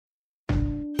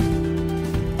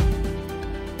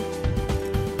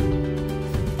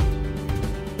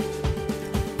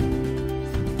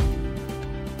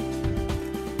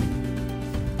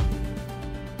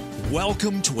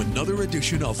Welcome to another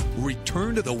edition of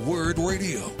Return to the Word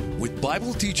Radio with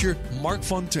Bible teacher Mark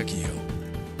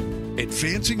Fontecchio.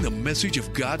 Advancing the message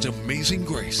of God's amazing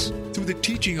grace through the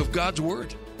teaching of God's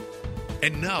Word.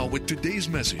 And now with today's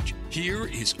message, here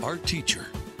is our teacher.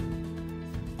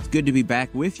 It's good to be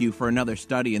back with you for another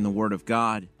study in the Word of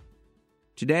God.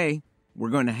 Today, we're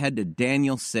going to head to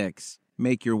Daniel 6.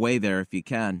 Make your way there if you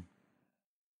can.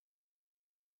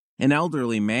 An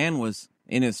elderly man was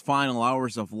in his final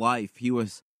hours of life. He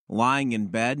was lying in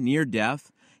bed near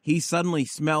death. He suddenly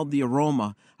smelled the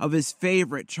aroma of his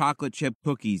favorite chocolate chip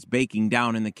cookies baking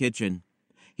down in the kitchen.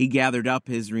 He gathered up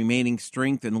his remaining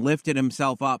strength and lifted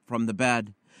himself up from the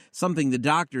bed, something the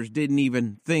doctors didn't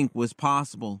even think was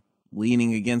possible.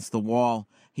 Leaning against the wall,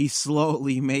 he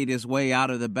slowly made his way out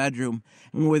of the bedroom,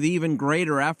 and with even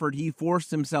greater effort, he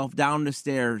forced himself down the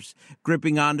stairs,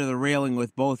 gripping onto the railing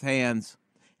with both hands.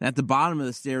 At the bottom of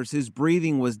the stairs, his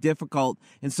breathing was difficult,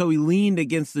 and so he leaned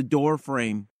against the door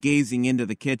frame, gazing into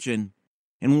the kitchen.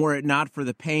 And were it not for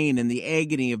the pain and the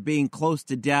agony of being close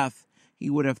to death,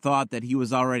 he would have thought that he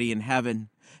was already in heaven,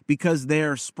 because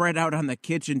there, spread out on the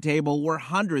kitchen table, were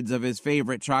hundreds of his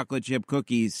favorite chocolate chip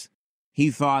cookies.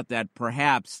 He thought that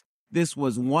perhaps this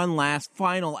was one last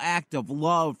final act of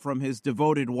love from his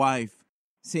devoted wife,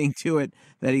 seeing to it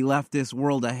that he left this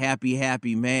world a happy,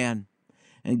 happy man.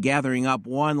 And gathering up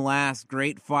one last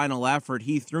great final effort,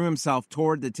 he threw himself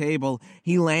toward the table.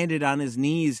 He landed on his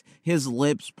knees, his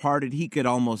lips parted. He could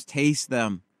almost taste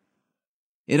them.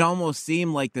 It almost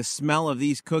seemed like the smell of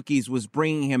these cookies was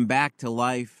bringing him back to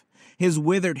life. His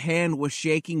withered hand was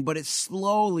shaking, but it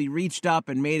slowly reached up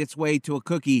and made its way to a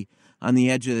cookie on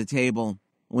the edge of the table,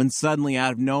 when suddenly,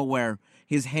 out of nowhere,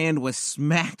 his hand was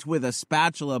smacked with a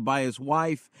spatula by his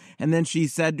wife, and then she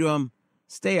said to him,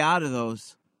 "Stay out of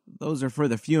those. Those are for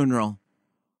the funeral."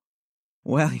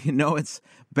 Well, you know it's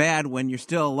bad when you're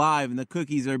still alive and the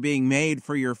cookies are being made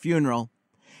for your funeral.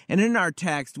 And in our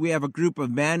text, we have a group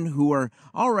of men who are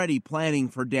already planning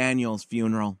for Daniel's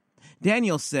funeral.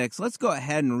 Daniel 6, let's go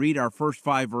ahead and read our first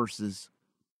 5 verses.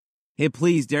 It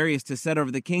pleased Darius to set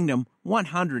over the kingdom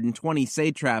 120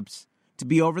 satraps, to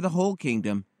be over the whole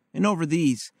kingdom, and over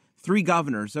these 3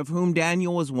 governors, of whom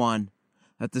Daniel was one,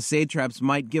 that the satraps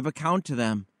might give account to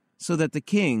them, so that the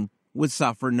king would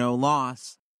suffer no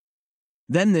loss.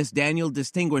 Then this Daniel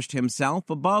distinguished himself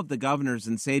above the governors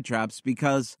and satraps,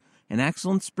 because an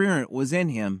excellent spirit was in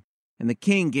him, and the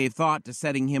king gave thought to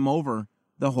setting him over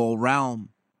the whole realm.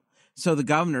 So the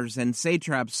governors and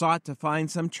satraps sought to find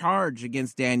some charge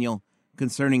against Daniel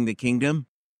concerning the kingdom,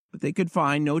 but they could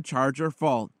find no charge or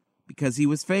fault, because he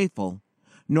was faithful,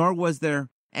 nor was there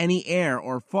any error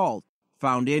or fault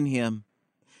found in him.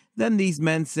 Then these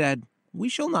men said, "We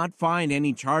shall not find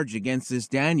any charge against this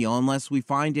Daniel unless we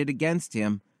find it against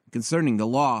him concerning the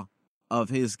law of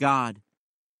his God."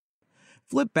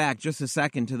 Flip back just a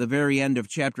second to the very end of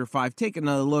chapter 5. Take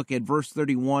another look at verse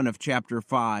 31 of chapter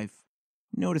 5.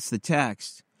 Notice the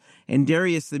text. And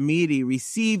Darius the Mede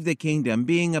received the kingdom,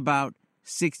 being about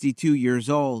 62 years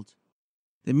old.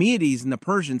 The Medes and the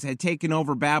Persians had taken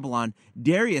over Babylon.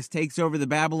 Darius takes over the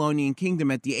Babylonian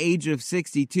kingdom at the age of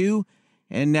 62,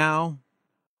 and now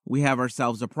we have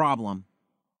ourselves a problem.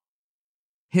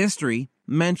 History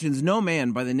mentions no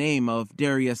man by the name of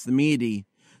Darius the Mede,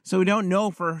 so we don't know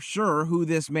for sure who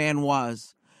this man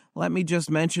was. Let me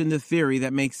just mention the theory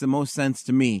that makes the most sense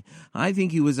to me. I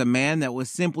think he was a man that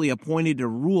was simply appointed to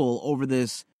rule over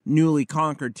this newly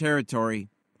conquered territory.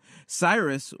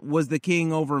 Cyrus was the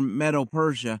king over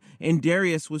Medo-Persia, and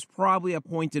Darius was probably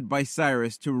appointed by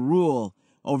Cyrus to rule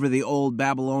over the old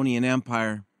Babylonian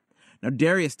Empire. Now,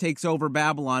 Darius takes over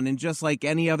Babylon, and just like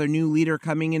any other new leader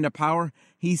coming into power,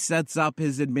 he sets up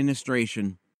his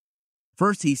administration.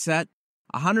 First, he set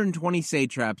 120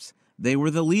 satraps. They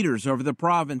were the leaders over the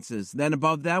provinces. Then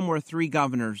above them were 3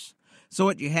 governors. So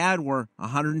what you had were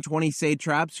 120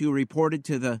 satraps who reported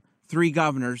to the 3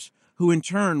 governors, who in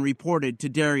turn reported to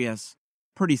Darius.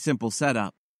 Pretty simple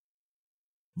setup.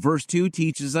 Verse 2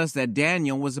 teaches us that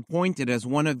Daniel was appointed as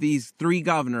one of these 3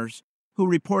 governors, who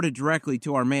reported directly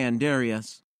to our man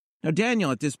Darius. Now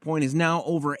Daniel at this point is now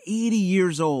over 80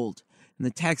 years old, and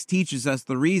the text teaches us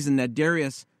the reason that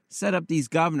Darius set up these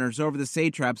governors over the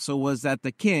satraps so was that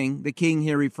the king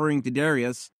here referring to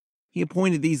Darius, he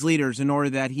appointed these leaders in order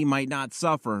that he might not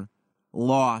suffer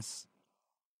loss.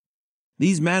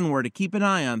 These men were to keep an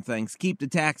eye on things, keep the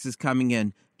taxes coming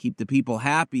in, keep the people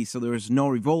happy so there was no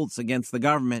revolts against the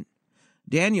government.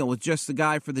 Daniel was just the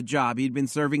guy for the job. He'd been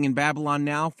serving in Babylon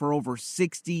now for over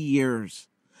 60 years.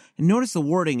 And notice the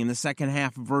wording in the second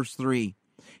half of verse 3.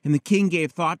 And the king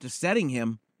gave thought to setting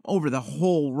him over the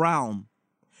whole realm.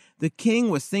 The king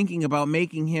was thinking about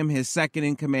making him his second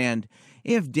in command.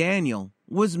 If Daniel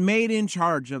was made in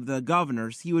charge of the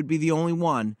governors, he would be the only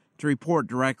one to report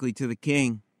directly to the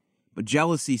king. But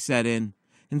jealousy set in,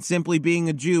 and simply being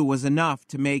a Jew was enough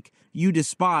to make you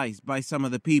despised by some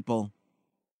of the people.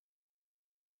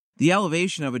 The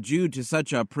elevation of a Jew to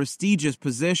such a prestigious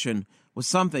position was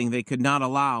something they could not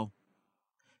allow.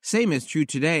 Same is true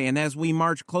today, and as we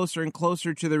march closer and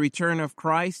closer to the return of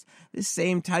Christ, this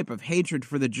same type of hatred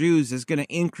for the Jews is going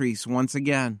to increase once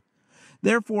again.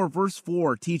 Therefore, verse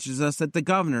 4 teaches us that the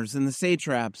governors and the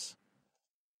satraps.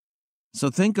 So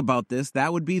think about this.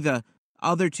 That would be the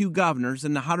other two governors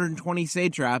and the 120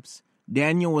 satraps.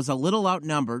 Daniel was a little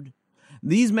outnumbered.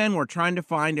 These men were trying to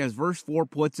find, as verse 4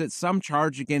 puts it, some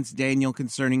charge against Daniel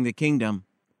concerning the kingdom.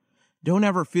 Don't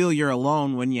ever feel you're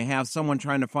alone when you have someone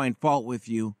trying to find fault with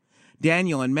you.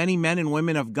 Daniel and many men and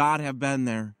women of God have been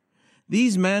there.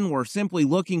 These men were simply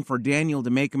looking for Daniel to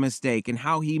make a mistake in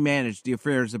how he managed the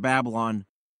affairs of Babylon.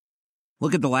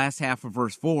 Look at the last half of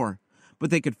verse 4. But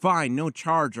they could find no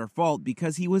charge or fault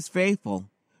because he was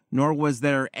faithful, nor was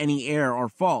there any error or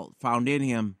fault found in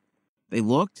him. They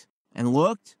looked and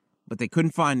looked, but they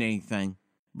couldn't find anything.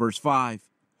 Verse 5.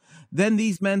 Then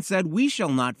these men said, "We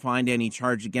shall not find any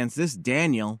charge against this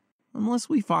Daniel, unless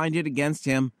we find it against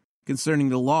him concerning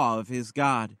the law of his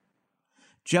God."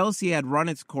 Jealousy had run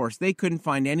its course. They couldn't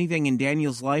find anything in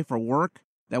Daniel's life or work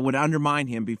that would undermine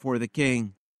him before the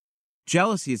king.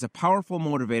 Jealousy is a powerful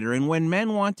motivator, and when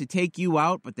men want to take you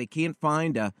out but they can't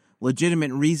find a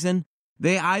legitimate reason,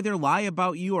 they either lie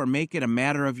about you or make it a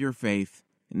matter of your faith.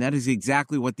 And that is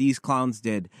exactly what these clowns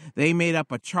did. They made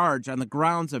up a charge on the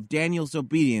grounds of Daniel's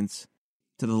obedience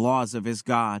to the laws of his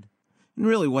God. And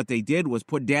really what they did was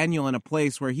put Daniel in a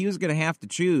place where he was going to have to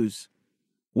choose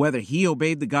whether he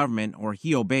obeyed the government or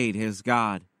he obeyed his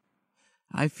God.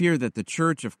 I fear that the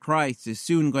Church of Christ is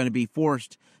soon going to be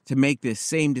forced to make this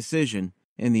same decision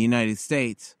in the United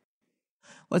States.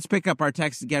 Let's pick up our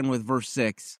text again with verse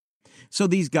 6. So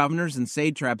these governors and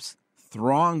satraps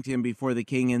thronged him before the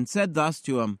king and said thus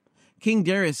to him, "King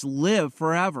Darius, live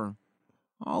forever."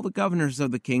 All the governors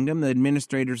of the kingdom, the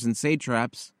administrators and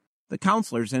satraps, the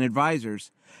counselors and advisors,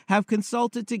 have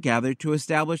consulted together to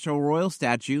establish a royal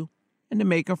statute and to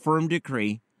make a firm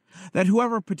decree that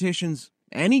whoever petitions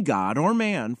any god or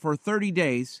man for 30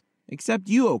 days, except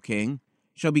you, O king,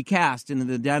 shall be cast into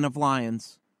the den of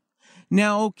lions.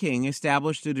 Now, O king,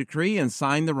 establish the decree and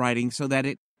sign the writing so that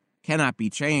it cannot be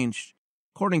changed,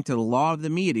 according to the law of the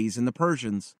Medes and the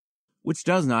Persians, which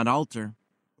does not alter.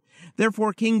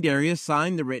 Therefore King Darius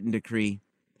signed the written decree.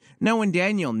 Now when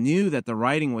Daniel knew that the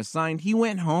writing was signed, he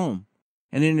went home,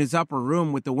 and in his upper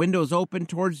room with the windows open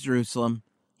towards Jerusalem,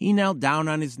 he knelt down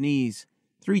on his knees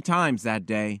 3 times that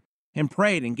day, and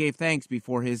prayed and gave thanks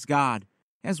before his God,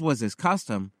 as was his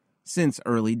custom since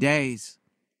early days.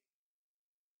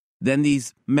 Then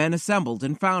these men assembled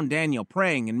and found Daniel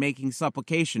praying and making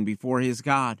supplication before his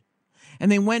God.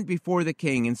 And they went before the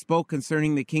king and spoke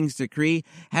concerning the king's decree.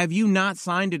 "Have you not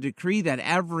signed a decree that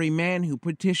every man who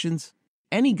petitions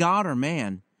any god or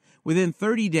man within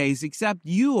 30 days, except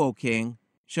you, O king,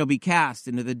 shall be cast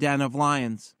into the den of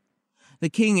lions?" The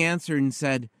king answered and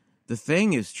said, "The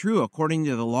thing is true according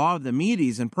to the law of the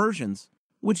Medes and Persians,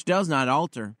 which does not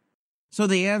alter." So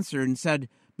they answered and said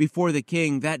before the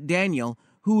king that Daniel,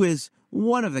 who is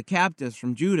one of the captives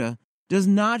from Judah, does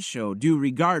not show due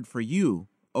regard for you,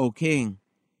 O king,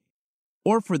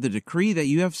 or for the decree that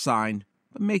you have signed,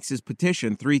 but makes his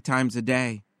petition 3 times a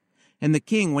day. And the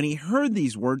king, when he heard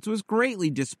these words, was greatly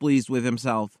displeased with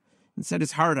himself, and set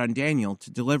his heart on Daniel to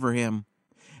deliver him.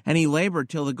 And he labored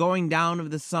till the going down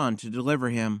of the sun to deliver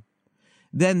him.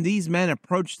 Then these men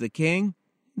approached the king,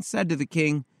 and said to the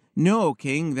king, "Know, O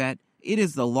king, that it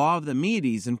is the law of the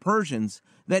Medes and Persians,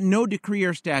 that no decree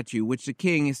or statute which the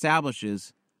king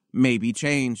establishes may be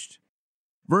changed."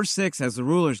 Verse 6 has the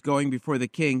rulers going before the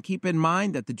king. Keep in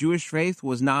mind that the Jewish faith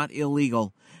was not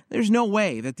illegal. There's no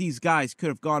way that these guys could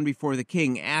have gone before the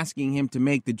king asking him to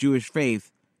make the Jewish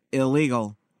faith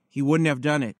illegal. He wouldn't have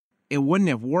done it. It wouldn't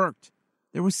have worked.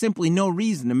 There was simply no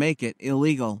reason to make it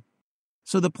illegal.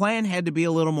 So the plan had to be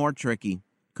a little more tricky.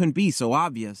 Couldn't be so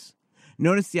obvious.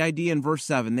 Notice the idea in verse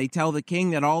 7. They tell the king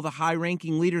that all the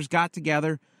high-ranking leaders got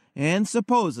together and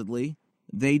supposedly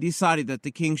they decided that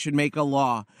the king should make a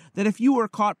law that if you were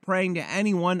caught praying to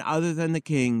anyone other than the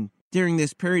king during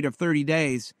this period of 30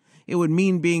 days, it would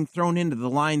mean being thrown into the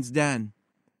lion's den.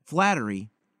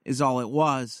 Flattery is all it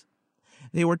was.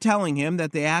 They were telling him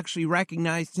that they actually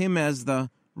recognized him as the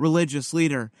religious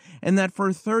leader, and that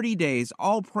for 30 days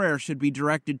all prayer should be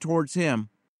directed towards him.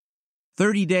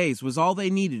 30 days was all they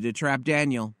needed to trap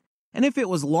Daniel. And if it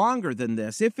was longer than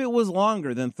this, if it was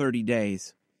longer than 30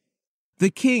 days, the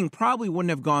king probably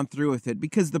wouldn't have gone through with it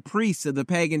because the priests of the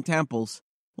pagan temples,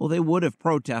 well, they would have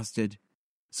protested.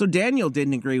 So Daniel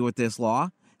didn't agree with this law.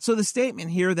 So the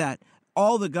statement here that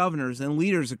all the governors and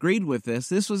leaders agreed with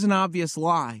this was an obvious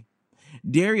lie.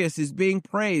 Darius is being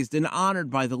praised and honored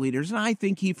by the leaders, and I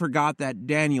think he forgot that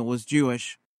Daniel was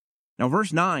Jewish. Now,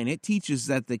 verse 9, it teaches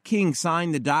that the king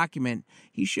signed the document.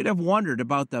 He should have wondered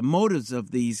about the motives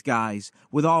of these guys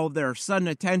with all of their sudden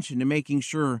attention to making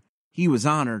sure he was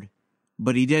honored.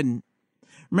 But he didn't.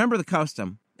 Remember the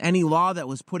custom. Any law that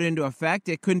was put into effect,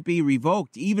 it couldn't be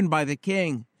revoked, even by the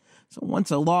king. So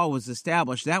once a law was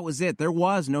established, that was it. There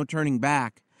was no turning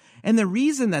back. And the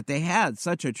reason that they had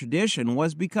such a tradition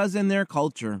was because in their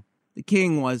culture, the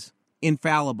king was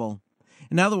infallible.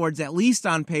 In other words, at least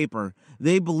on paper,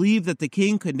 they believed that the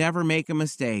king could never make a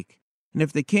mistake. And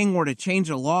if the king were to change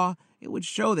a law, it would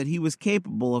show that he was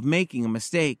capable of making a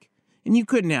mistake. And you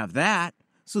couldn't have that,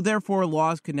 so therefore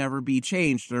laws could never be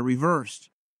changed or reversed.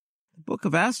 The book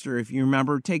of Esther, if you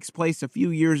remember, takes place a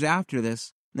few years after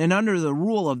this, and under the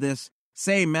rule of this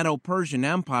same Medo-Persian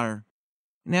Empire.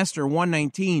 In Esther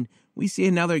 1:19, we see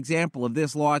another example of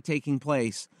this law taking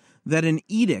place, that an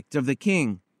edict of the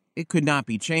king, it could not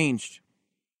be changed.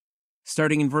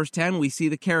 Starting in verse 10, we see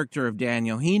the character of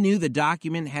Daniel. He knew the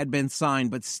document had been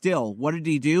signed, but still, what did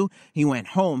he do? He went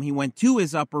home, he went to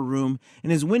his upper room,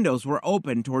 and his windows were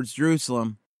open towards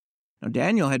Jerusalem. Now,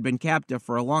 Daniel had been captive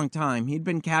for a long time. He'd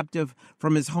been captive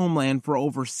from his homeland for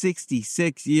over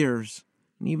 66 years.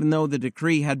 And even though the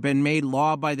decree had been made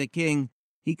law by the king,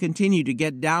 he continued to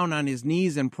get down on his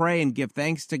knees and pray and give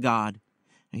thanks to God.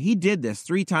 And he did this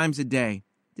 3 times a day.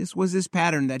 This was his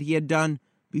pattern that he had done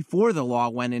before the law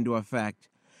went into effect.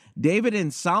 David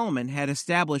and Solomon had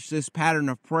established this pattern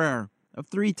of prayer of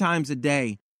 3 times a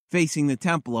day, facing the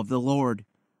temple of the Lord.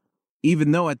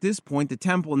 Even though at this point the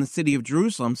temple and the city of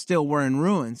Jerusalem still were in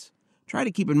ruins, try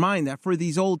to keep in mind that for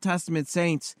these Old Testament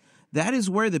saints, that is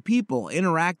where the people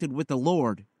interacted with the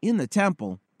Lord, in the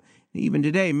temple. Even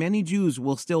today, many Jews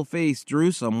will still face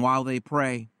Jerusalem while they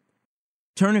pray.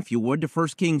 Turn, if you would, to 1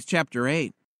 Kings chapter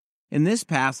 8. In this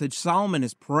passage, Solomon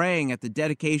is praying at the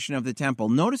dedication of the temple.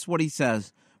 Notice what he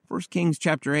says, 1 Kings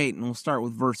chapter 8, and we'll start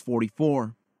with verse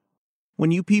 44.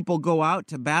 When you people go out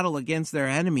to battle against their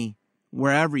enemy,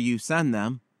 wherever you send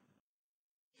them,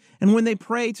 and when they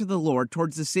pray to the Lord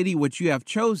towards the city which you have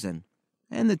chosen,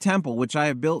 and the temple which I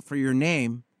have built for your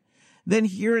name, then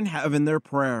hear in heaven their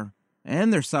prayer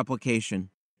and their supplication,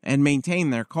 and maintain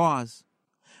their cause.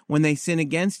 When they sin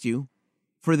against you,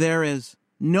 for there is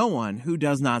no one who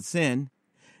does not sin,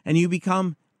 and you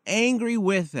become angry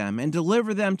with them, and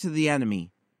deliver them to the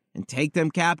enemy, and take them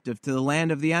captive to the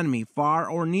land of the enemy, far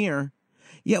or near,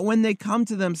 yet when they come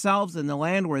to themselves in the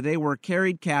land where they were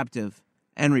carried captive,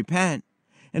 and repent,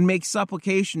 and make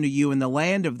supplication to you in the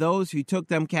land of those who took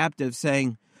them captive,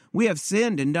 saying, We have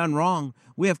sinned and done wrong,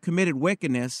 we have committed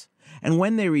wickedness, and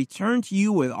when they return to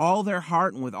you with all their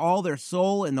heart and with all their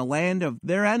soul in the land of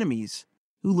their enemies,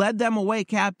 who led them away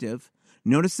captive,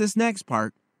 notice this next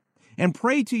part, and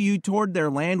pray to you toward their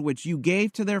land which you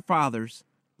gave to their fathers,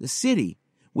 the city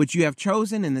which you have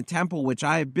chosen and the temple which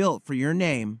I have built for your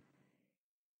name,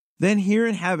 then hear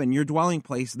in heaven your dwelling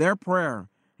place their prayer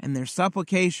and their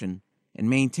supplication, and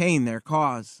maintain their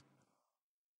cause.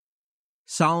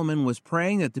 Solomon was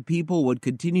praying that the people would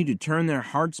continue to turn their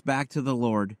hearts back to the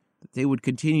Lord, that they would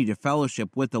continue to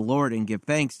fellowship with the Lord and give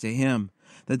thanks to Him,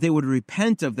 that they would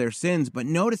repent of their sins. But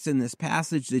notice in this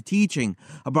passage the teaching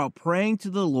about praying to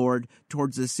the Lord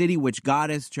towards the city which God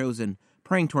has chosen,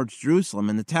 praying towards Jerusalem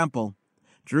and the temple.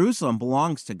 Jerusalem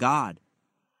belongs to God.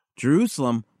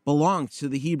 Jerusalem belongs to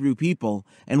the Hebrew people,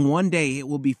 and one day it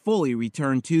will be fully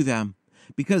returned to them,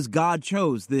 because God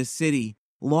chose this city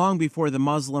long before the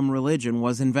Muslim religion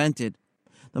was invented.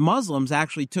 The Muslims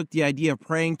actually took the idea of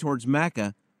praying towards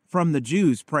Mecca from the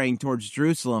Jews praying towards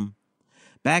Jerusalem.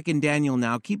 Back in Daniel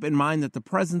now, keep in mind that the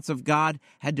presence of God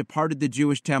had departed the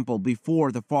Jewish temple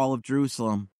before the fall of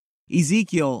Jerusalem.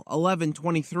 Ezekiel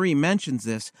 11:23 mentions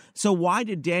this. So why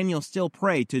did Daniel still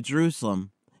pray to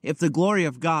Jerusalem? If the glory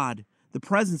of God, the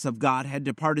presence of God, had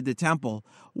departed the temple,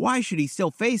 why should he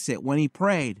still face it when he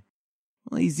prayed?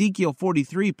 Well, Ezekiel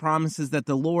 43 promises that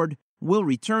the Lord will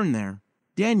return there.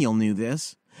 Daniel knew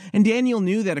this. And Daniel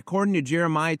knew that according to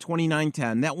Jeremiah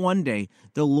 29:10, that one day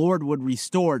the Lord would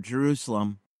restore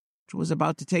Jerusalem, which was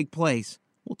about to take place.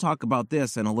 We'll talk about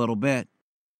this in a little bit.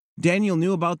 Daniel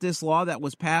knew about this law that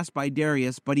was passed by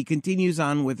Darius, but he continues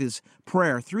on with his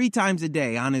prayer 3 times a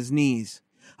day on his knees.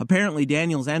 Apparently,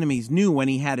 Daniel's enemies knew when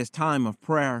he had his time of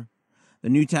prayer. The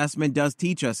New Testament does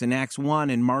teach us in Acts 1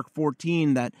 and Mark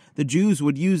 14 that the Jews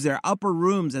would use their upper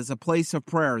rooms as a place of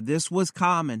prayer. This was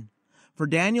common. For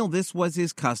Daniel, this was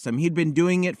his custom. He'd been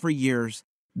doing it for years.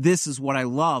 This is what I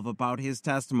love about his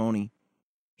testimony.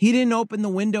 He didn't open the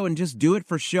window and just do it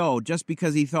for show, just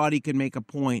because he thought he could make a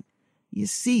point. You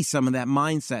see some of that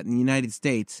mindset in the United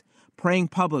States, praying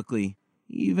publicly,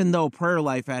 even though prayer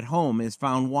life at home is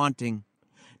found wanting.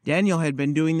 Daniel had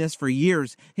been doing this for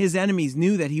years. His enemies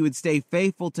knew that he would stay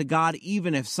faithful to God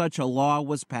even if such a law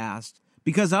was passed,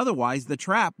 because otherwise the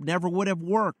trap never would have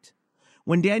worked.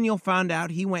 When Daniel found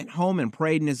out, he went home and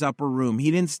prayed in his upper room.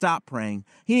 He didn't stop praying.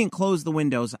 He didn't close the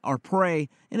windows or pray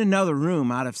in another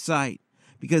room out of sight,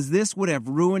 because this would have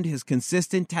ruined his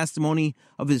consistent testimony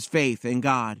of his faith in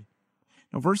God.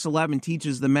 Now, verse 11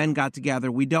 teaches the men got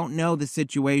together. We don't know the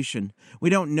situation. We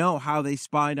don't know how they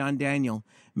spied on Daniel.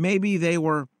 Maybe they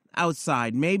were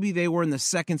outside. Maybe they were in the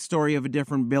second story of a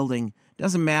different building.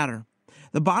 Doesn't matter.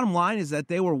 The bottom line is that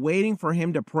they were waiting for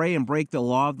him to pray and break the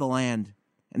law of the land.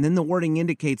 And then the wording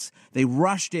indicates they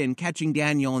rushed in, catching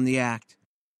Daniel in the act.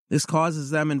 This causes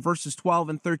them in verses 12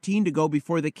 and 13 to go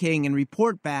before the king and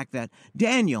report back that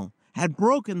Daniel had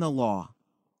broken the law.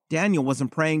 Daniel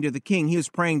wasn't praying to the king. He was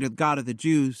praying to the God of the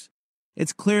Jews.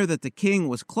 It's clear that the king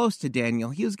was close to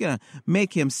Daniel. He was going to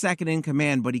make him second in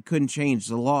command, but he couldn't change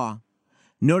the law.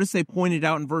 Notice they pointed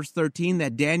out in verse 13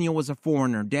 that Daniel was a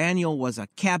foreigner. Daniel was a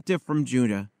captive from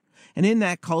Judah. And in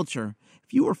that culture,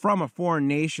 if you were from a foreign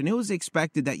nation, it was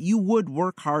expected that you would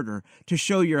work harder to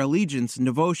show your allegiance and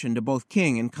devotion to both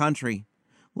king and country.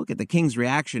 Look at the king's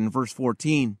reaction in verse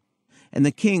 14. And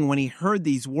the king, when he heard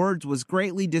these words, was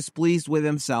greatly displeased with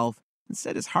himself and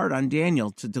set his heart on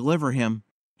Daniel to deliver him.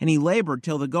 And he labored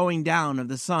till the going down of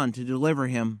the sun to deliver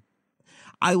him.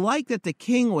 I like that the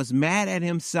king was mad at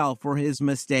himself for his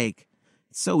mistake.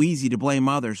 It's so easy to blame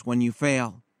others when you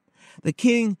fail. The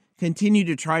king continued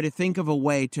to try to think of a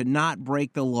way to not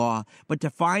break the law, but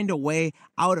to find a way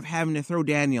out of having to throw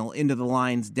Daniel into the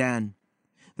lion's den.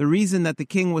 The reason that the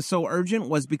king was so urgent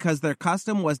was because their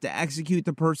custom was to execute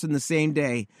the person the same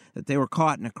day that they were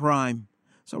caught in a crime.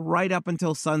 So right up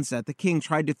until sunset, the king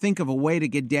tried to think of a way to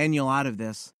get Daniel out of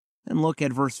this. And look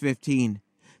at verse 15.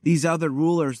 These other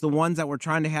rulers, the ones that were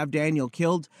trying to have Daniel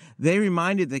killed, they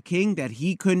reminded the king that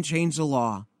he couldn't change the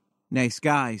law. Nice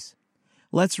guys.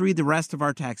 Let's read the rest of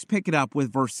our text. Pick it up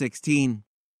with verse 16.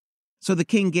 So the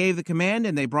king gave the command,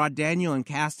 and they brought Daniel and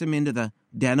cast him into the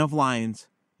den of lions.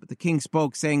 But the king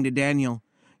spoke, saying to Daniel,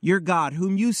 Your God,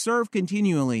 whom you serve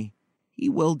continually, he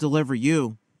will deliver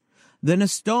you. Then a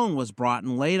stone was brought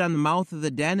and laid on the mouth of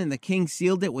the den, and the king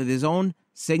sealed it with his own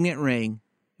signet ring,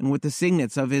 and with the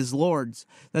signets of his lords,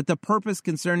 that the purpose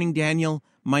concerning Daniel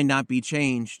might not be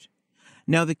changed.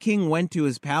 Now the king went to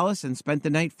his palace and spent the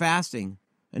night fasting,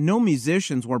 and no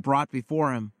musicians were brought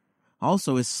before him.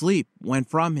 Also his sleep went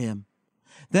from him.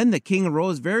 Then the king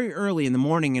arose very early in the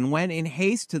morning and went in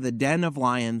haste to the den of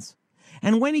lions.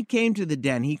 And when he came to the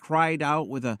den, he cried out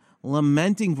with a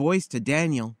lamenting voice to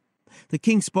Daniel. The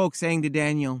king spoke, saying to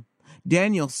Daniel,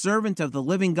 Daniel, servant of the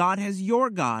living God, has your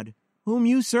God, whom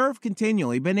you serve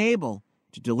continually, been able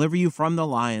to deliver you from the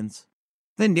lions?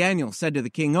 Then Daniel said to the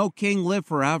king, O king, live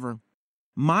forever.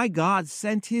 My God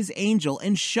sent his angel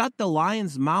and shut the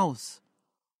lions' mouths,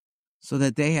 so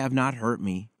that they have not hurt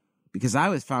me, because I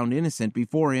was found innocent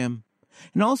before him.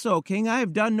 And also, O king, I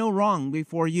have done no wrong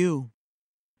before you.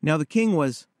 Now the king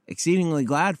was exceedingly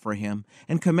glad for him,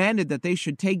 and commanded that they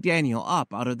should take Daniel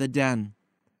up out of the den.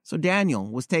 So Daniel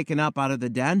was taken up out of the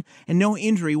den, and no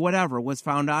injury whatever was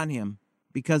found on him,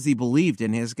 because he believed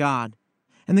in his God.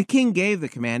 And the king gave the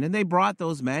command, and they brought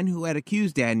those men who had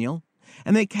accused Daniel,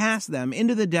 and they cast them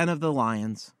into the den of the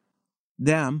lions.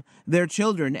 Them, their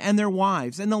children, and their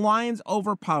wives, and the lions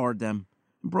overpowered them,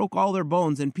 and broke all their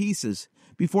bones in pieces,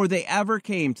 before they ever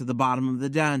came to the bottom of the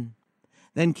den.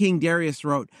 Then King Darius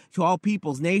wrote, To all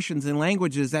peoples, nations, and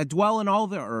languages that dwell in all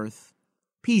the earth,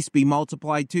 peace be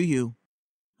multiplied to you.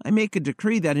 I make a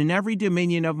decree that in every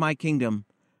dominion of my kingdom,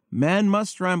 men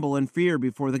must tremble and fear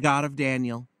before the God of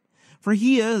Daniel. For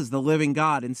he is the living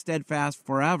God and steadfast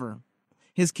forever.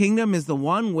 His kingdom is the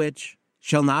one which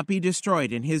shall not be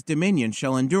destroyed, and his dominion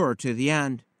shall endure to the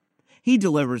end. He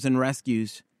delivers and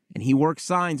rescues, and he works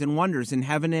signs and wonders in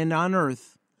heaven and on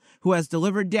earth, who has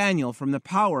delivered Daniel from the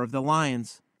power of the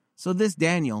lions. So this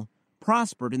Daniel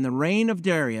prospered in the reign of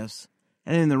Darius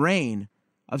and in the reign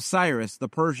of Cyrus the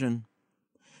Persian.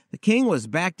 The king was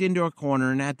backed into a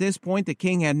corner, and at this point the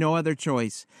king had no other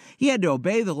choice. He had to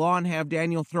obey the law and have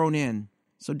Daniel thrown in.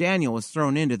 So Daniel was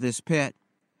thrown into this pit.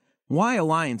 Why a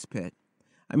lion's pit?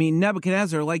 I mean,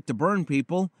 Nebuchadnezzar liked to burn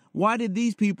people. Why did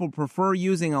these people prefer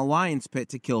using a lion's pit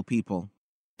to kill people?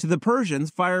 To the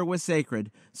Persians, fire was sacred,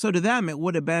 so to them it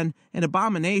would have been an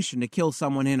abomination to kill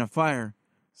someone in a fire.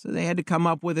 So they had to come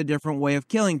up with a different way of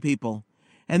killing people.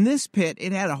 And this pit,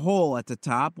 it had a hole at the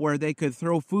top where they could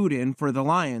throw food in for the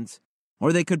lions,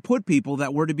 or they could put people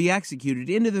that were to be executed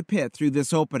into the pit through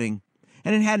this opening.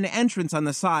 And it had an entrance on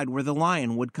the side where the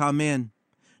lion would come in.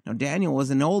 Now Daniel was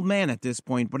an old man at this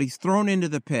point, but he's thrown into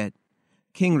the pit.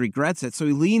 King regrets it, so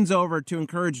he leans over to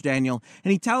encourage Daniel,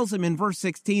 and he tells him in verse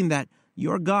 16 that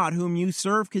your God, whom you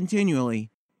serve continually,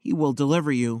 he will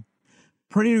deliver you.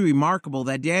 Pretty remarkable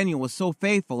that Daniel was so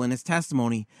faithful in his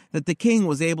testimony that the king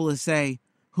was able to say,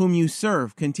 whom you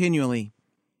serve continually.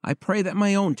 I pray that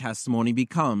my own testimony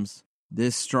becomes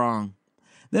this strong.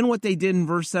 Then what they did in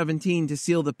verse 17 to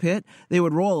seal the pit, they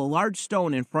would roll a large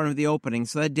stone in front of the opening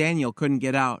so that Daniel couldn't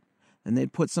get out. And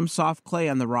they'd put some soft clay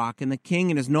on the rock, and the king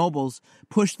and his nobles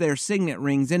pushed their signet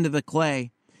rings into the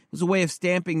clay. It was a way of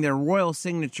stamping their royal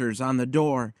signatures on the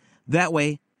door. That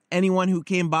way, anyone who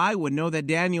came by would know that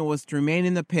Daniel was to remain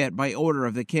in the pit by order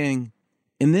of the king.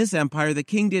 In this empire, the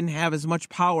king didn't have as much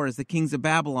power as the kings of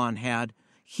Babylon had.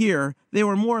 Here, they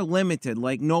were more limited,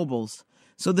 like nobles.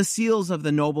 So the seals of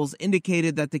the nobles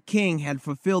indicated that the king had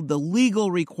fulfilled the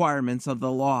legal requirements of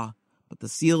the law. But the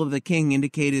seal of the king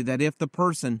indicated that if the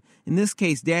person, in this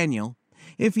case Daniel,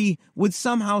 if he would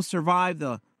somehow survive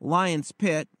the lion's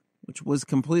pit, which was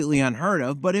completely unheard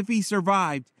of, but if he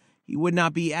survived, he would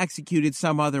not be executed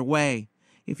some other way.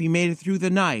 If he made it through the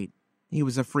night, he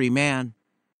was a free man.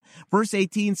 Verse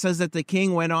 18 says that the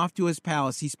king went off to his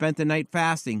palace. He spent the night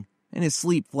fasting, and his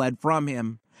sleep fled from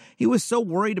him. He was so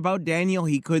worried about Daniel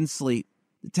he couldn't sleep.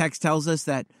 The text tells us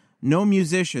that no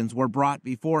musicians were brought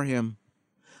before him.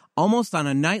 Almost on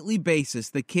a nightly basis,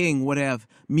 the king would have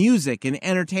music and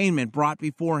entertainment brought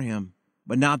before him,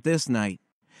 but not this night.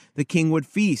 The king would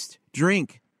feast,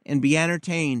 drink, and be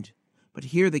entertained. But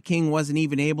here the king wasn't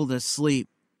even able to sleep.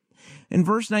 In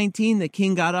verse 19, the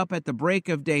king got up at the break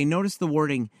of day. Notice the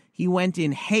wording, he went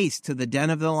in haste to the den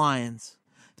of the lions.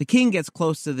 The king gets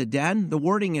close to the den. The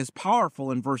wording is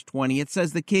powerful in verse 20. It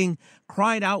says the king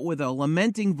cried out with a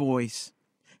lamenting voice.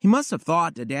 He must have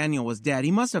thought that Daniel was dead.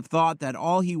 He must have thought that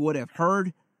all he would have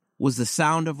heard was the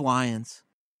sound of lions.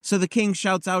 So the king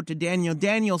shouts out to Daniel,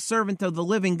 Daniel, servant of the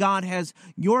living God, has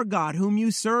your God, whom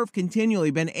you serve continually,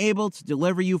 been able to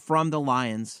deliver you from the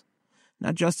lions?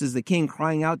 Not just as the king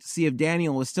crying out to see if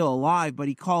Daniel was still alive, but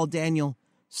he called Daniel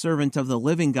servant of the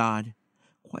living God.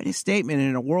 Quite a statement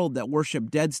in a world that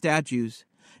worshiped dead statues.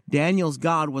 Daniel's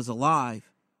God was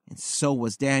alive, and so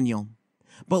was Daniel.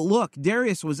 But look,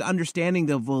 Darius was understanding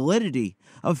the validity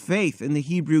of faith in the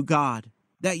Hebrew God,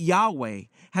 that Yahweh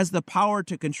has the power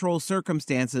to control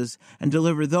circumstances and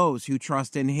deliver those who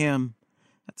trust in him.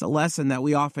 That's a lesson that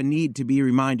we often need to be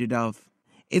reminded of.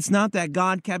 It's not that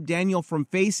God kept Daniel from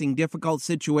facing difficult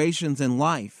situations in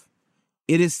life.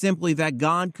 It is simply that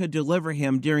God could deliver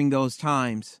him during those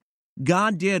times.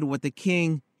 God did what the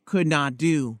king could not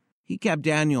do. He kept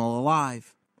Daniel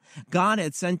alive. God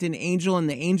had sent an angel, and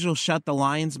the angel shut the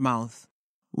lion's mouth.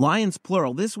 Lions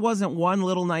plural. This wasn't one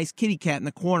little nice kitty cat in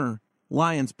the corner.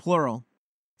 Lions plural.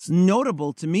 It's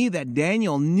notable to me that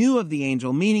Daniel knew of the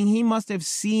angel, meaning he must have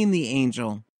seen the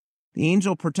angel. The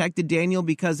angel protected Daniel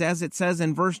because, as it says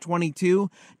in verse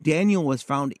 22, Daniel was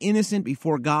found innocent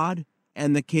before God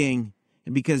and the king,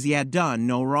 and because he had done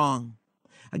no wrong.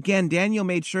 Again, Daniel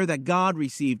made sure that God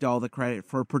received all the credit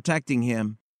for protecting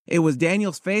him. It was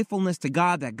Daniel's faithfulness to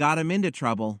God that got him into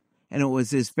trouble, and it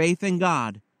was his faith in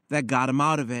God that got him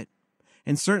out of it.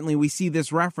 And certainly we see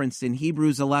this referenced in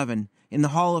Hebrews 11, in the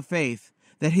Hall of Faith,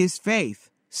 that his faith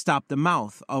stopped the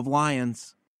mouth of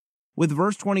lions. With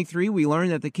verse 23, we learn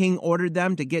that the king ordered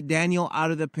them to get Daniel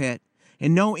out of the pit,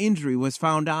 and no injury was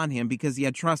found on him because he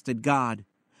had trusted God.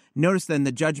 Notice then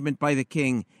the judgment by the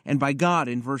king and by God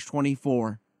in verse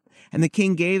 24. And the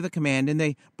king gave the command, and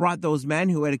they brought those men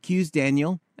who had accused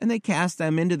Daniel, and they cast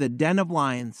them into the den of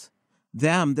lions,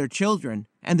 them, their children,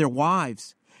 and their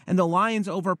wives. And the lions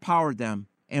overpowered them,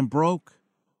 and broke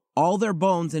all their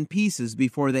bones in pieces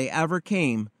before they ever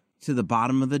came to the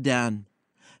bottom of the den.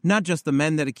 Not just the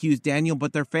men that accused Daniel,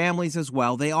 but their families as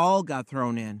well. They all got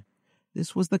thrown in.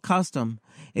 This was the custom.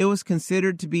 It was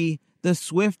considered to be the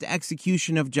swift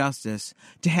execution of justice,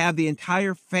 to have the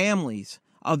entire families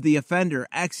of the offender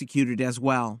executed as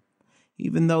well.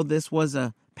 Even though this was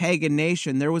a pagan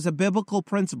nation, there was a biblical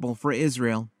principle for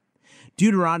Israel.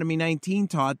 Deuteronomy 19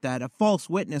 taught that a false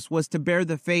witness was to bear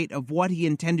the fate of what he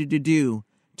intended to do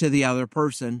to the other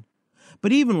person.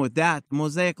 But even with that, the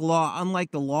Mosaic Law,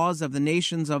 unlike the laws of the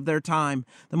nations of their time,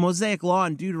 the Mosaic Law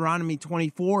in Deuteronomy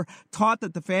 24 taught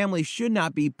that the family should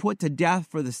not be put to death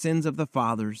for the sins of the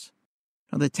fathers.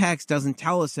 Now, the text doesn't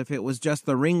tell us if it was just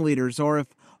the ringleaders or if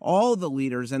all the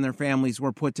leaders and their families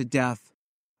were put to death.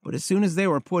 But as soon as they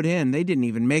were put in, they didn't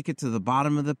even make it to the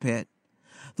bottom of the pit.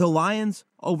 The lions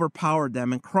overpowered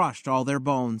them and crushed all their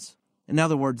bones. In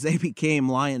other words, they became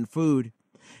lion food.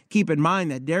 Keep in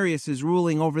mind that Darius is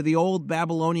ruling over the old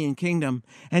Babylonian kingdom,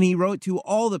 and he wrote to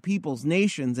all the peoples,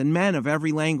 nations, and men of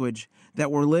every language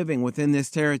that were living within this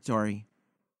territory.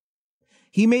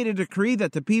 He made a decree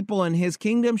that the people in his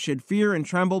kingdom should fear and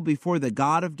tremble before the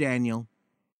God of Daniel.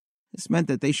 This meant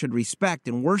that they should respect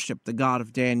and worship the God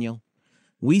of Daniel.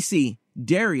 We see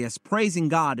Darius praising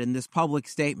God in this public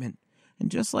statement. And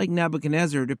just like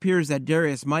Nebuchadnezzar, it appears that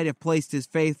Darius might have placed his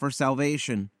faith for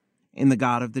salvation in the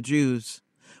God of the Jews.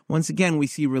 Once again, we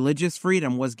see religious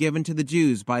freedom was given to the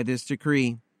Jews by this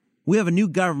decree. We have a new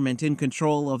government in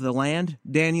control of the land.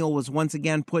 Daniel was once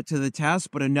again put to the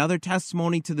test, but another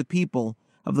testimony to the people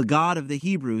of the God of the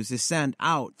Hebrews is sent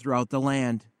out throughout the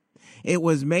land. It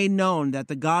was made known that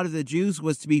the God of the Jews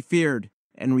was to be feared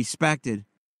and respected,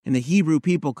 and the Hebrew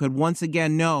people could once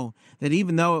again know that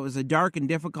even though it was a dark and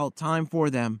difficult time for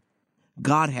them,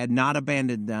 God had not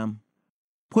abandoned them.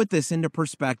 Put this into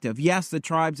perspective. Yes, the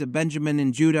tribes of Benjamin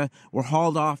and Judah were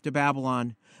hauled off to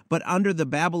Babylon, but under the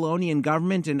Babylonian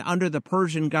government and under the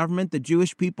Persian government, the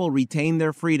Jewish people retained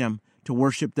their freedom to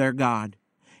worship their God.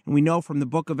 And we know from the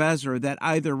book of Ezra that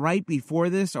either right before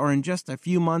this or in just a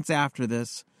few months after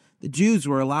this, the Jews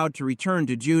were allowed to return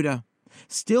to Judah,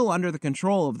 still under the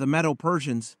control of the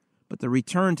Medo-Persians, but the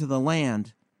return to the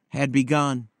land had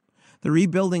begun. The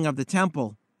rebuilding of the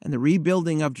temple and the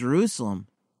rebuilding of Jerusalem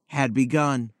had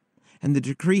begun, and the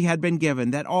decree had been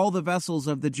given that all the vessels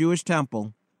of the Jewish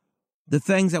temple, the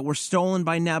things that were stolen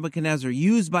by Nebuchadnezzar,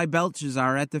 used by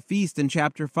Belshazzar at the feast in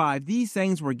chapter 5, these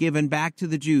things were given back to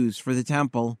the Jews for the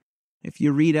temple. If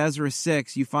you read Ezra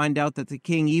 6, you find out that the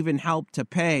king even helped to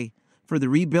pay for the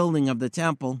rebuilding of the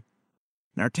temple.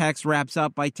 And our text wraps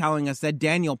up by telling us that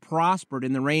Daniel prospered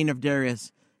in the reign of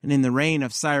Darius and in the reign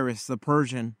of Cyrus the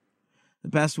Persian. The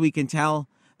best we can tell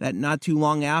that not too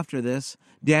long after this,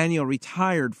 Daniel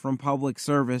retired from public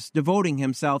service, devoting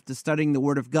himself to studying the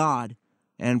Word of God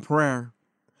and prayer.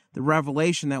 The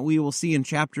revelation that we will see in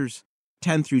chapters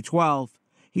 10 through 12,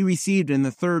 he received in the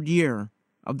 3rd year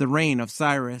of the reign of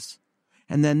Cyrus.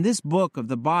 And then this book of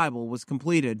the Bible was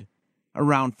completed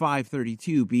around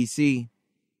 532 BC.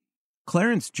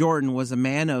 Clarence Jordan was a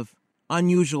man of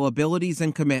unusual abilities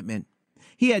and commitment.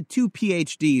 He had 2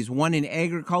 PhDs, one in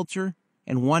agriculture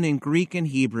and one in Greek and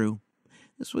Hebrew.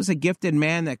 This was a gifted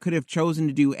man that could have chosen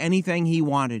to do anything he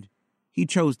wanted. He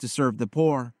chose to serve the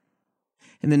poor.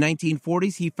 In the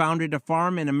 1940s, he founded a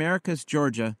farm in Americus,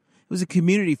 Georgia. It was a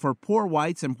community for poor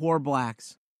whites and poor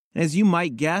blacks. And as you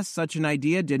might guess, such an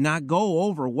idea did not go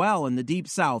over well in the Deep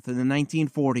South in the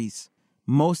 1940s.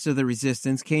 Most of the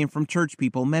resistance came from church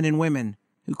people, men and women,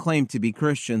 who claimed to be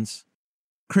Christians.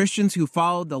 Christians who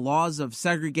followed the laws of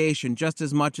segregation just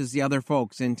as much as the other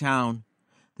folks in town.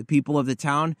 The people of the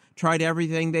town tried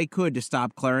everything they could to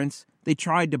stop Clarence. They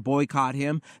tried to boycott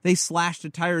him. They slashed the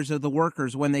tires of the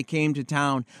workers when they came to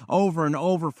town. Over and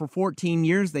over for 14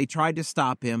 years, they tried to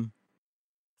stop him.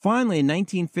 Finally, in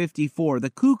 1954, the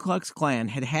Ku Klux Klan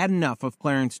had had enough of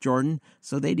Clarence Jordan,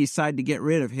 so they decided to get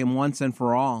rid of him once and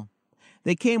for all.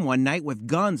 They came one night with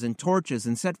guns and torches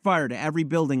and set fire to every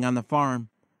building on the farm,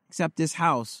 except this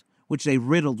house, which they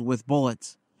riddled with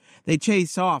bullets. They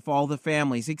chased off all the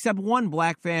families, except one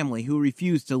black family who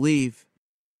refused to leave.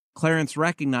 Clarence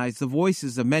recognized the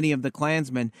voices of many of the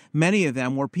Klansmen. Many of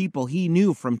them were people he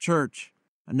knew from church.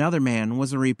 Another man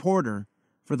was a reporter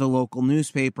for the local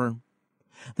newspaper.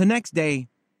 The next day,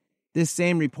 this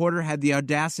same reporter had the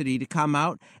audacity to come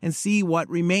out and see what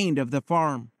remained of the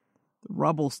farm. The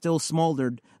rubble still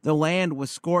smoldered. The land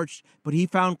was scorched, but he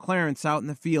found Clarence out in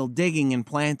the field digging and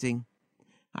planting.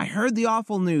 "I heard the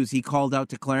awful news," he called out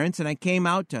to Clarence, "and I came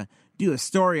out to do a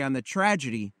story on the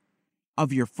tragedy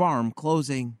of your farm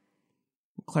closing."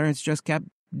 Clarence just kept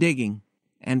digging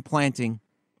and planting.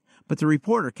 But the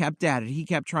reporter kept at it. He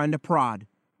kept trying to prod,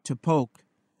 to poke,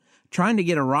 trying to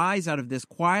get a rise out of this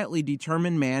quietly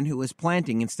determined man who was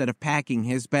planting instead of packing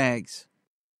his bags.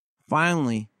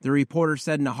 Finally, the reporter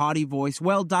said in a haughty voice,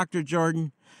 "Well, Dr.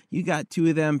 Jordan, you got 2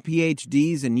 of them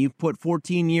PhDs and you've put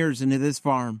 14 years into this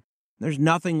farm. There's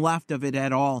nothing left of it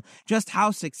at all. Just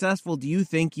how successful do you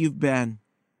think you've been?"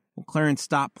 Well, Clarence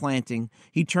stopped planting.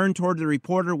 He turned toward the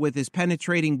reporter with his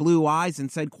penetrating blue eyes and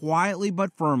said quietly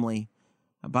but firmly,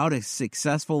 "About as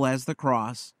successful as the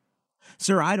cross.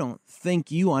 Sir, I don't think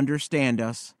you understand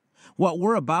us. What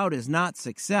we're about is not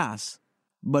success,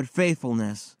 but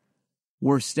faithfulness.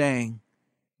 We're staying.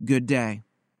 Good day."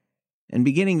 And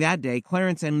beginning that day,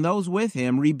 Clarence and those with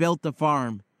him rebuilt the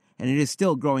farm, and it is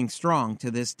still growing strong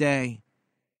to this day.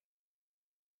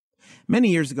 Many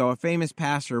years ago, a famous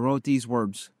pastor wrote these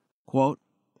words, quote,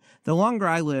 "The longer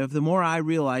I live, the more I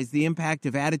realize the impact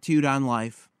of attitude on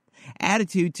life.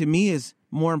 Attitude to me is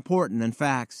more important than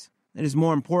facts. It is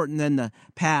more important than the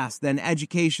past, than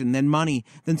education, than money,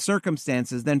 than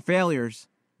circumstances, than failures,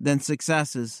 than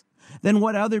successes, than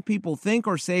what other people think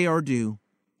or say or do.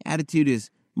 Attitude is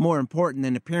more important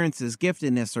than appearances,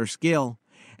 giftedness, or skill.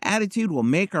 Attitude will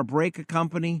make or break a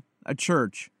company, a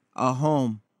church, a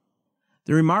home.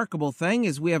 The remarkable thing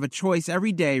is we have a choice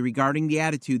every day regarding the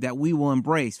attitude that we will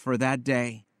embrace for that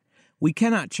day. We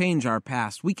cannot change our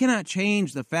past. We cannot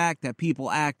change the fact that people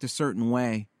act a certain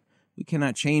way. We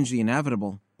cannot change the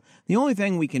inevitable. The only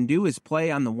thing we can do is play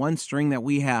on the one string that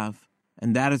we have,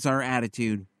 and that is our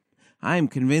attitude. I am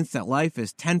convinced that life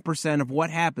is 10% of what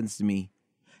happens to me,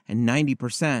 and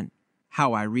 90%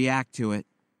 how I react to it.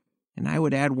 And I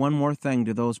would add one more thing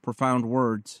to those profound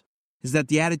words, is that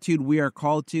the attitude we are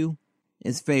called to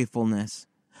is faithfulness.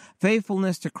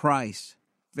 Faithfulness to Christ.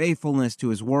 Faithfulness to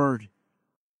His Word.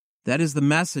 That is the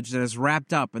message that is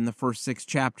wrapped up in the first 6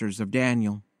 chapters of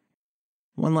Daniel.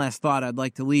 One last thought I'd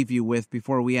like to leave you with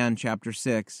before we end chapter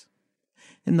 6.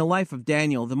 In the life of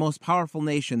Daniel, the most powerful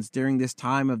nations during this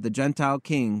time of the Gentile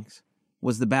kings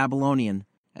was the Babylonian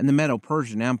and the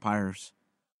Medo-Persian empires.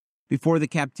 Before the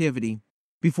captivity,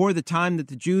 before the time that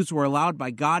the Jews were allowed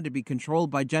by God to be controlled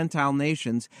by Gentile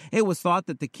nations, it was thought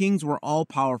that the kings were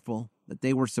all-powerful, that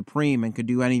they were supreme and could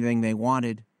do anything they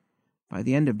wanted. By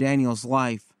the end of Daniel's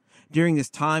life, during this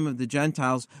time of the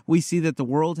Gentiles, we see that the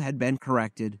world had been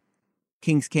corrected.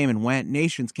 Kings came and went,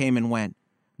 nations came and went.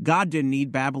 God didn't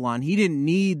need Babylon. He didn't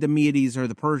need the Medes or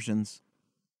the Persians.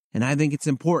 And I think it's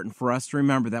important for us to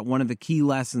remember that one of the key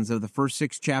lessons of the first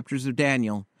 6 chapters of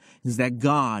Daniel is that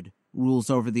God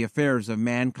rules over the affairs of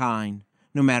mankind,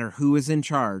 no matter who is in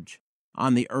charge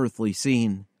on the earthly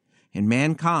scene. And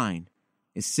mankind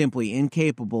is simply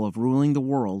incapable of ruling the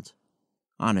world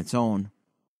on its own.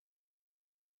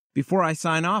 Before I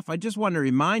sign off, I just want to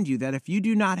remind you that if you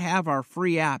do not have our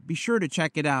free app, be sure to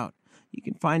check it out. You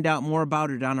can find out more about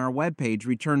it on our webpage,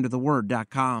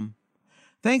 returntotheword.com.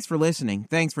 Thanks for listening.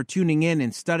 Thanks for tuning in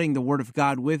and studying the Word of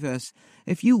God with us.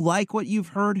 If you like what you've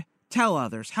heard, tell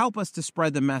others. Help us to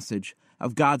spread the message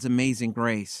of God's amazing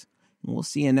grace. And we'll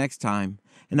see you next time.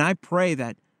 And I pray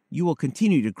that you will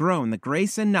continue to grow in the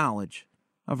grace and knowledge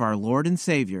of our Lord and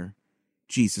Savior,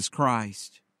 Jesus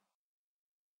Christ.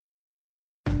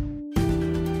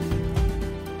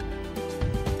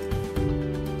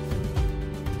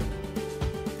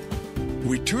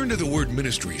 Return to the Word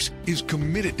Ministries is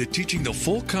committed to teaching the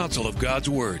full counsel of God's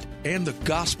Word and the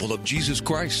gospel of Jesus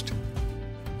Christ.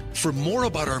 For more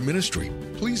about our ministry,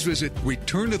 please visit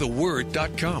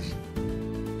returntotheword.com.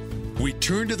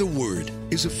 Return to the Word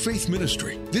is a faith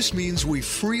ministry. This means we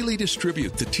freely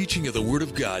distribute the teaching of the Word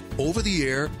of God over the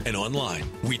air and online.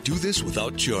 We do this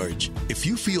without charge. If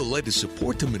you feel led to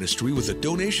support the ministry with a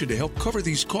donation to help cover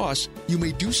these costs, you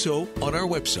may do so on our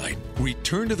website,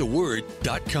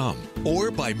 returntotheword.com, or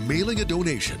by mailing a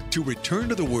donation to Return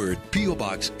to the Word, P.O.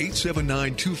 Box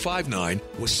 879259,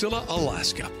 Wasilla,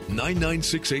 Alaska,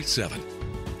 99687.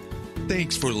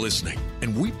 Thanks for listening,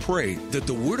 and we pray that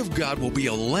the Word of God will be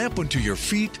a lamp unto your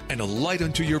feet and a light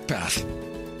unto your path.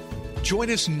 Join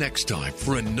us next time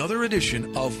for another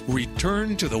edition of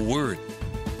Return to the Word.